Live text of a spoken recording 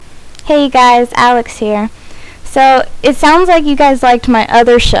Hey guys, Alex here. So, it sounds like you guys liked my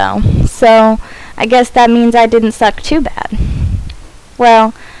other show, so I guess that means I didn't suck too bad.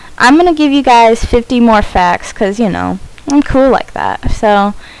 Well, I'm gonna give you guys 50 more facts, 'cause, I'm cool like that.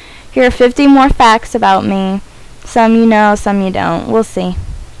 So, here are 50 more facts about me. Some you know, some you don't. We'll see.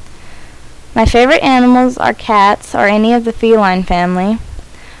 My favorite animals are cats or any of the feline family.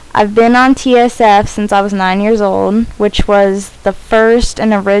 I've been on TSF since I was 9 years old, which was the first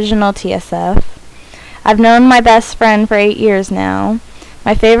and original TSF. I've known my best friend for 8 years now.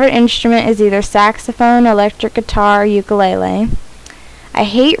 My favorite instrument is either saxophone, electric guitar, or ukulele. I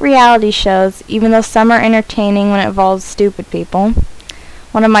hate reality shows, even though some are entertaining when it involves stupid people.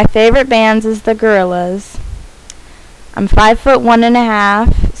 One of my favorite bands is the Gorillas. I'm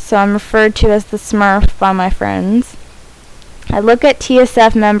 5'1.5", so I'm referred to as the Smurf by my friends. I look at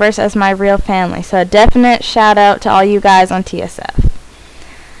TSF members as my real family, so a definite shout out to all you guys on TSF.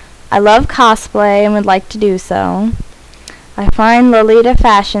 I love cosplay and would like to do so. I find Lolita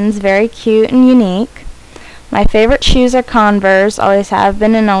fashions very cute and unique. My favorite shoes are Converse, always have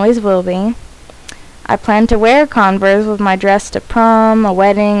been and always will be. I plan to wear Converse with my dress to prom, a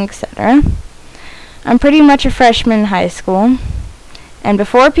wedding, etc. I'm pretty much a freshman in high school. And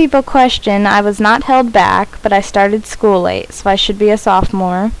before people question, I was not held back, but I started school late, so I should be a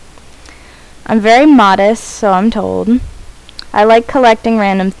sophomore. I'm very modest, so I'm told. I like collecting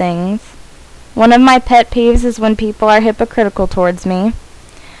random things. One of my pet peeves is when people are hypocritical towards me.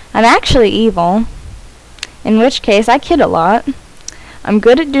 I'm actually evil, in which case I kid a lot. I'm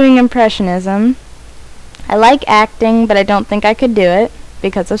good at doing impressionism. I like acting, but I don't think I could do it,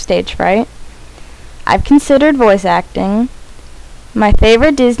 because of stage fright. I've considered voice acting. My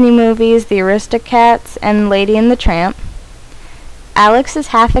favorite Disney movie is The Aristocats and Lady and the Tramp. Alex is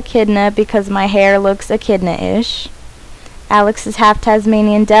half echidna because my hair looks echidna-ish. Alex is half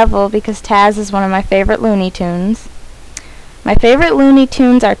Tasmanian Devil because Taz is one of my favorite Looney Tunes. My favorite Looney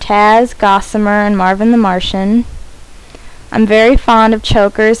Tunes are Taz, Gossamer, and Marvin the Martian. I'm very fond of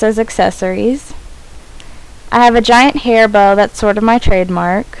chokers as accessories. I have a giant hair bow that's sort of my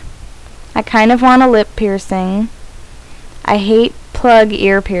trademark. I kind of want a lip piercing. I hate plug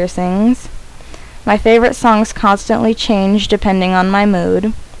ear piercings. My favorite songs constantly change depending on my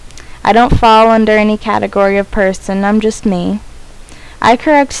mood. I don't fall under any category of person, I'm just me. I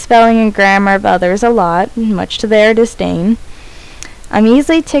correct spelling and grammar of others a lot, much to their disdain. I'm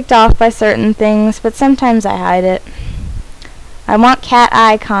easily ticked off by certain things, but sometimes I hide it. I want cat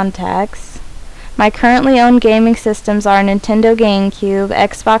eye contacts. My currently owned gaming systems are Nintendo GameCube,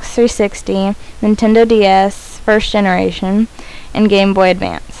 Xbox 360, Nintendo DS, first generation, and Game Boy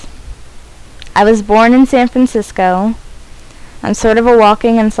Advance. I was born in San Francisco. I'm sort of a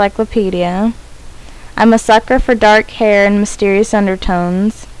walking encyclopedia. I'm a sucker for dark hair and mysterious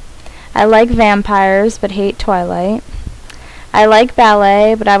undertones. I like vampires, but hate Twilight. I like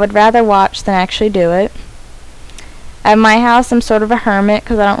ballet, but I would rather watch than actually do it. At my house, I'm sort of a hermit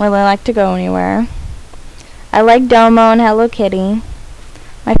because I don't really like to go anywhere. I like Domo and Hello Kitty.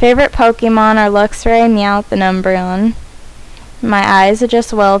 My favorite Pokemon are Luxray, Meowth, and Umbreon. My eyes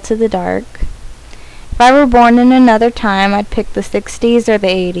adjust well to the dark. If I were born in another time, I'd pick the 60s or the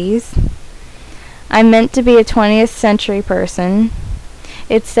 80s. I'm meant to be a 20th century person.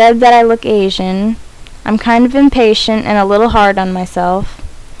 It's said that I look Asian. I'm kind of impatient and a little hard on myself.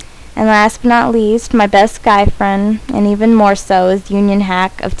 And last but not least, my best guy friend, and even more so, is Union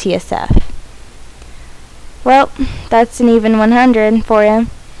Hack of TSF. Well, that's an even 100 for you.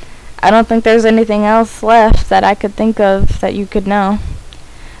 I don't think there's anything else left that I could think of that you could know.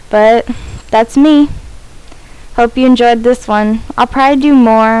 But that's me. Hope you enjoyed this one. I'll probably do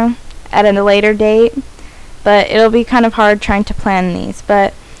more at a later date, but it'll be kind of hard trying to plan these,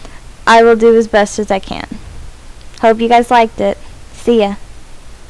 but I will do as best as I can. Hope you guys liked it. See ya.